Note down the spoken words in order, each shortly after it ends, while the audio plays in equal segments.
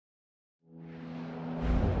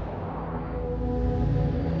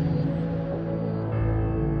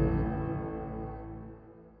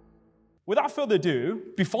Without further ado,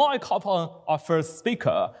 before I call upon our first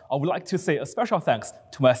speaker, I would like to say a special thanks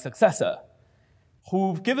to my successor,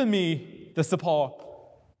 who've given me the support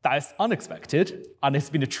that is unexpected, and it's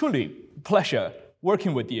been a truly pleasure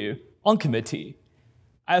working with you on committee.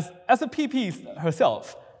 As a PPEist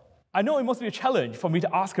herself, I know it must be a challenge for me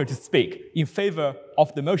to ask her to speak in favor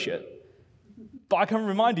of the motion. But I can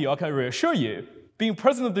remind you, I can reassure you, being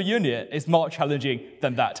president of the union is more challenging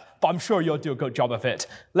than that, but I'm sure you'll do a good job of it.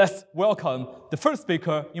 Let's welcome the first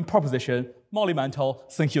speaker in Proposition, Molly Mantle,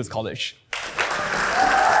 St. Hugh's College.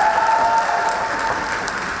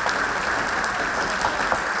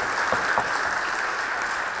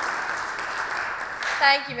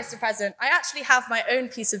 Thank you, Mr. President. I actually have my own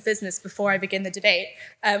piece of business before I begin the debate,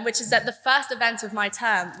 which is that the first event of my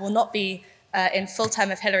term will not be in full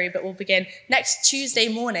term of Hillary, but will begin next Tuesday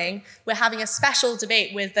morning. We're having a special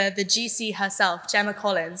debate with the GC herself, Gemma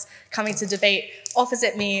Collins, coming to debate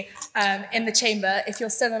opposite me in the chamber. If you're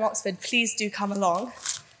still in Oxford, please do come along.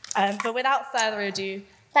 But without further ado,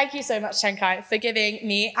 thank you so much, Chenkai, for giving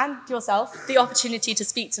me and yourself the opportunity to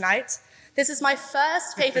speak tonight. This is my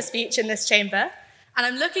first paper speech in this chamber, and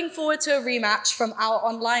I'm looking forward to a rematch from our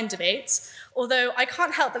online debates, although I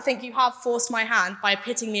can't help but think you have forced my hand by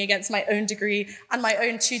pitting me against my own degree and my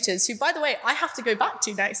own tutors, who, by the way, I have to go back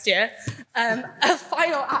to next year. A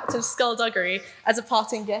final act of skullduggery as a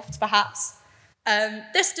parting gift, perhaps.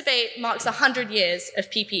 This debate marks 100 years of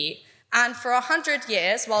PPE, and for 100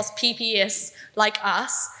 years, whilst PPEists like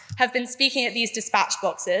us have been speaking at these dispatch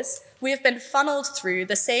boxes, we have been funneled through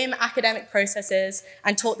the same academic processes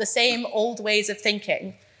and taught the same old ways of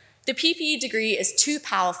thinking. The PPE degree is too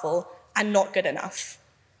powerful and not good enough.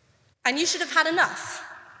 And you should have had enough.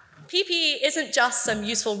 PPE isn't just some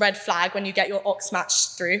useful red flag when you get your Ox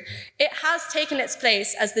match through. It has taken its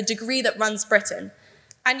place as the degree that runs Britain.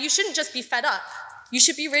 And you shouldn't just be fed up, you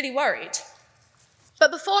should be really worried. But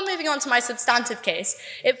before moving on to my substantive case,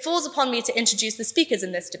 it falls upon me to introduce the speakers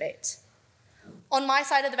in this debate. On my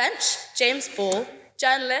side of the bench, James Ball,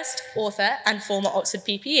 journalist, author, and former Oxford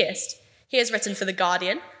PPEist. He has written for The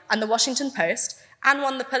Guardian and The Washington Post, and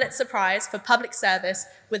won the Pulitzer Prize for public service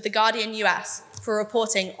with The Guardian US for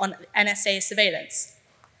reporting on NSA surveillance.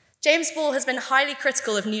 James Ball has been highly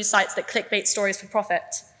critical of news sites that clickbait stories for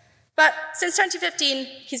profit. But since 2015,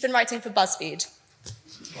 he's been writing for BuzzFeed.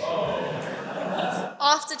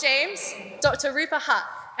 After James, Dr. Rupa Hutt,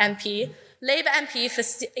 MP, Labour MP for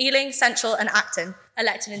Ealing, Central and Acton,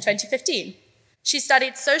 elected in 2015. She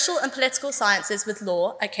studied social and political sciences with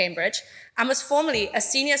law at Cambridge and was formerly a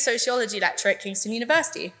senior sociology lecturer at Kingston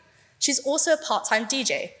University. She's also a part-time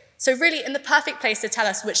DJ, so really in the perfect place to tell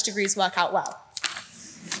us which degrees work out well.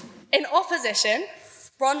 In opposition,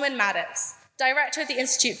 Bronwyn Maddox, director of the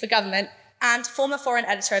Institute for Government and former foreign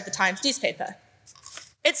editor of the Times newspaper.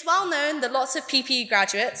 It's well known that lots of PPE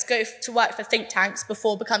graduates go to work for think tanks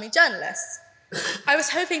before becoming journalists. I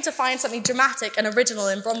was hoping to find something dramatic and original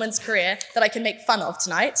in Bronwyn's career that I can make fun of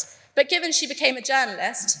tonight, but given she became a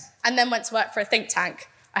journalist and then went to work for a think tank,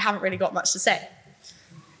 I haven't really got much to say.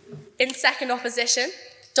 In second opposition,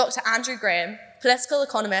 Dr. Andrew Graham, political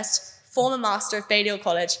economist, former master of Balliol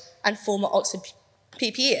College, and former Oxford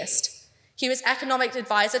PPEist. He was economic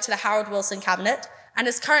advisor to the Harold Wilson cabinet and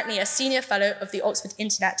is currently a senior fellow of the Oxford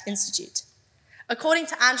Internet Institute. According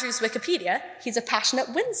to Andrew's Wikipedia, he's a passionate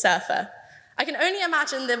windsurfer. I can only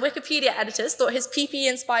imagine the Wikipedia editors thought his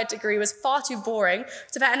PPE-inspired degree was far too boring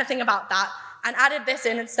to put anything about that and added this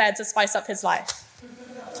in instead to spice up his life.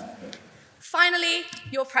 Finally,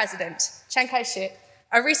 your president, Chiang Kai-shek,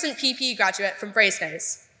 a recent PPE graduate from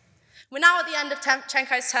Brasenose. We're now at the end of Chiang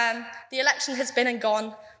Kai's term, the election has been and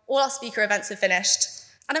gone, all our speaker events have finished.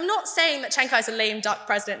 And I'm not saying that Chiang Kai's a lame duck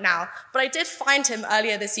president now, but I did find him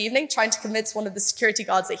earlier this evening trying to convince one of the security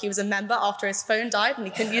guards that he was a member after his phone died and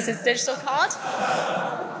he couldn't use his digital card.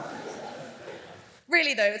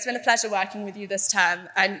 Really though, it's been a pleasure working with you this term,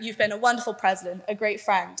 and you've been a wonderful president, a great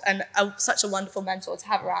friend, and such a wonderful mentor to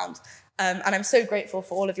have around. And I'm so grateful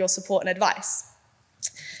for all of your support and advice.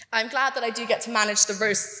 I'm glad that I do get to manage the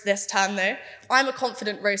roasts this term though. I'm a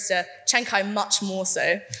confident roaster, Chiang Kai much more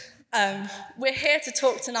so. We're here to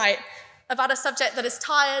talk tonight about a subject that is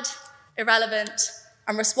tired, irrelevant,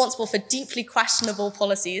 and responsible for deeply questionable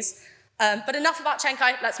policies. But enough about Chiang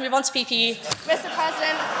Kai, let's move on to PPE. Mr.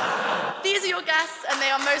 President, these are your guests and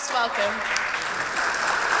they are most welcome.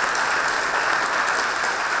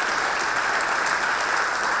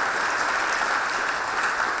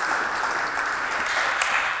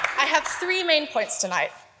 I have three main points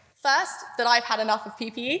tonight. First, that I've had enough of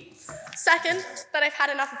PPE. Second, that I've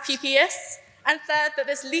had enough of PPEists. And third, that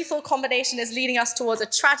this lethal combination is leading us towards a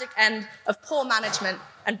tragic end of poor management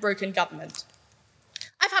and broken government.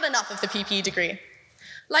 I've had enough of the PPE degree.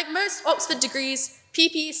 Like most Oxford degrees,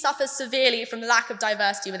 PPE suffers severely from the lack of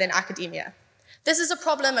diversity within academia. This is a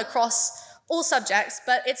problem across all subjects,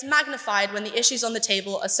 but it's magnified when the issues on the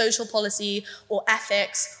table are social policy or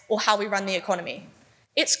ethics or how we run the economy.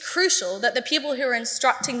 It's crucial that the people who are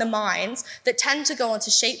instructing the minds that tend to go on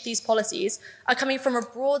to shape these policies are coming from a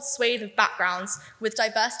broad swathe of backgrounds with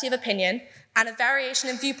diversity of opinion and a variation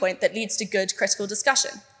in viewpoint that leads to good critical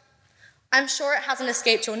discussion. I'm sure it hasn't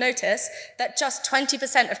escaped your notice that just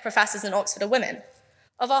 20% of professors in Oxford are women.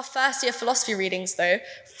 Of our first-year philosophy readings, though,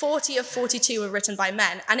 40 of 42 were written by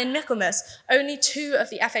men, and in Michaelmas, only 2 of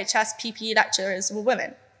the FHS PPE lecturers were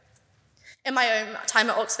women. In my own time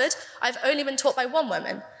at Oxford, I've only been taught by 1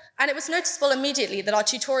 woman, and it was noticeable immediately that our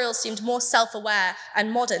tutorials seemed more self-aware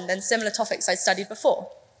and modern than similar topics I'd studied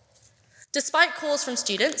before. Despite calls from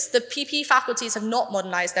students, the PPE faculties have not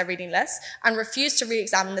modernized their reading lists and refused to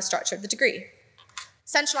re-examine the structure of the degree.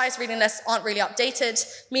 Centralized reading lists aren't really updated,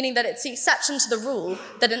 meaning that it's the exception to the rule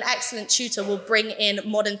that an excellent tutor will bring in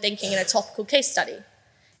modern thinking in a topical case study.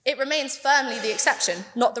 It remains firmly the exception,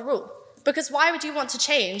 not the rule. Because why would you want to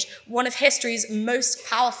change one of history's most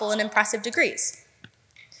powerful and impressive degrees?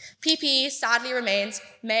 PPE sadly remains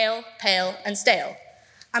male, pale, and stale.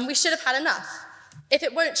 And we should have had enough. If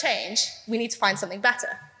it won't change, we need to find something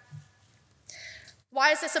better.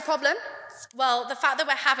 Why is this a problem? Well, the fact that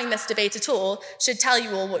we're having this debate at all should tell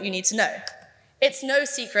you all what you need to know. It's no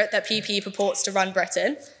secret that PPE purports to run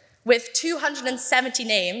Britain. With 270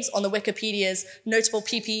 names on the Wikipedia's notable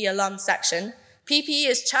PPE alum section, PPE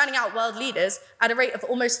is churning out world leaders at a rate of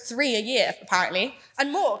almost 3 a year, apparently,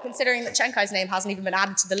 and more, considering that Chenkai's name hasn't even been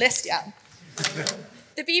added to the list yet.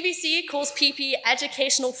 The BBC calls PPE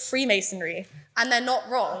educational Freemasonry, and they're not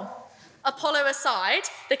wrong. Apollo aside,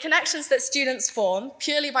 the connections that students form,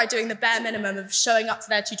 purely by doing the bare minimum of showing up to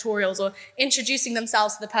their tutorials or introducing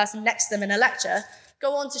themselves to the person next to them in a lecture,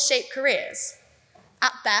 go on to shape careers.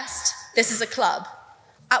 At best, this is a club.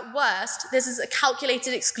 At worst, this is a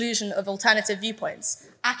calculated exclusion of alternative viewpoints,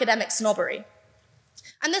 academic snobbery.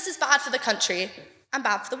 And this is bad for the country and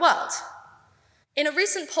bad for the world. In a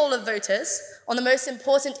recent poll of voters on the most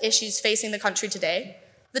important issues facing the country today,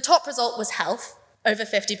 the top result was health, over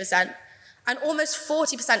 50%, and almost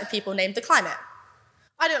 40% of people named the climate.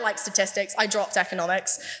 I don't like statistics, I dropped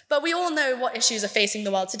economics, but we all know what issues are facing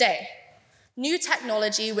the world today. New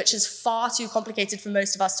technology, which is far too complicated for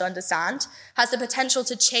most of us to understand, has the potential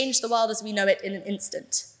to change the world as we know it in an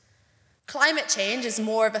instant. Climate change is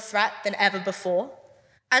more of a threat than ever before,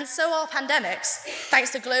 and so are pandemics,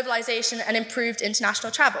 thanks to globalization and improved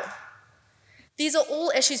international travel. These are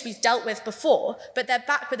all issues we've dealt with before, but they're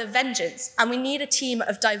back with a vengeance, and we need a team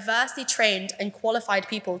of diversely trained and qualified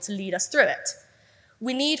people to lead us through it.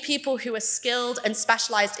 We need people who are skilled and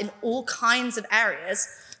specialized in all kinds of areas,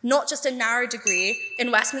 not just a narrow degree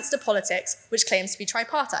in Westminster politics, which claims to be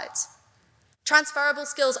tripartite. Transferable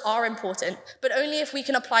skills are important, but only if we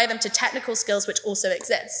can apply them to technical skills which also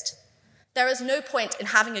exist. There is no point in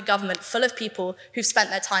having a government full of people who've spent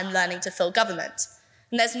their time learning to fill government.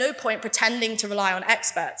 And there's no point pretending to rely on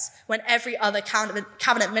experts when every other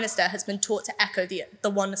cabinet minister has been taught to echo the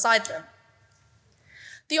one beside them.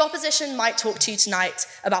 The opposition might talk to you tonight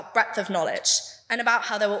about breadth of knowledge, and about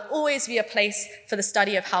how there will always be a place for the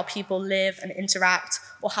study of how people live and interact,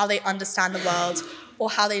 or how they understand the world, or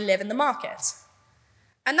how they live in the market.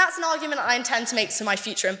 And that's an argument I intend to make to my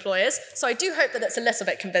future employers, so I do hope that it's a little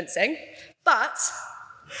bit convincing, but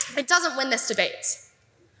it doesn't win this debate.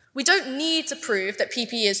 We don't need to prove that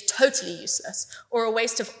PPE is totally useless or a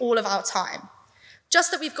waste of all of our time,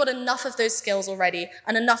 just that we've got enough of those skills already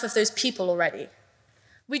and enough of those people already.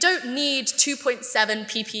 We don't need 2.7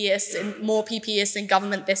 PPEists and more PPEists in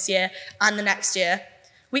government this year and the next year.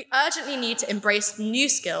 We urgently need to embrace new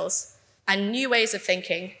skills and new ways of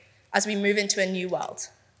thinking as we move into a new world.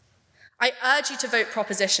 I urge you to vote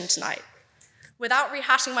Proposition tonight. Without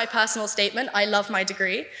rehashing my personal statement, I love my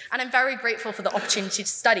degree, and I'm very grateful for the opportunity to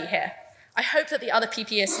study here. I hope that the other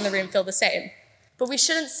PPEists in the room feel the same, but we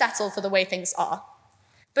shouldn't settle for the way things are.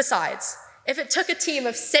 Besides, if it took a team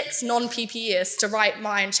of 6 non-PPEists to write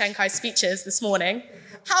my and Chenkai's speeches this morning,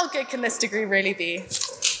 how good can this degree really be?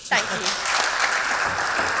 Thank you.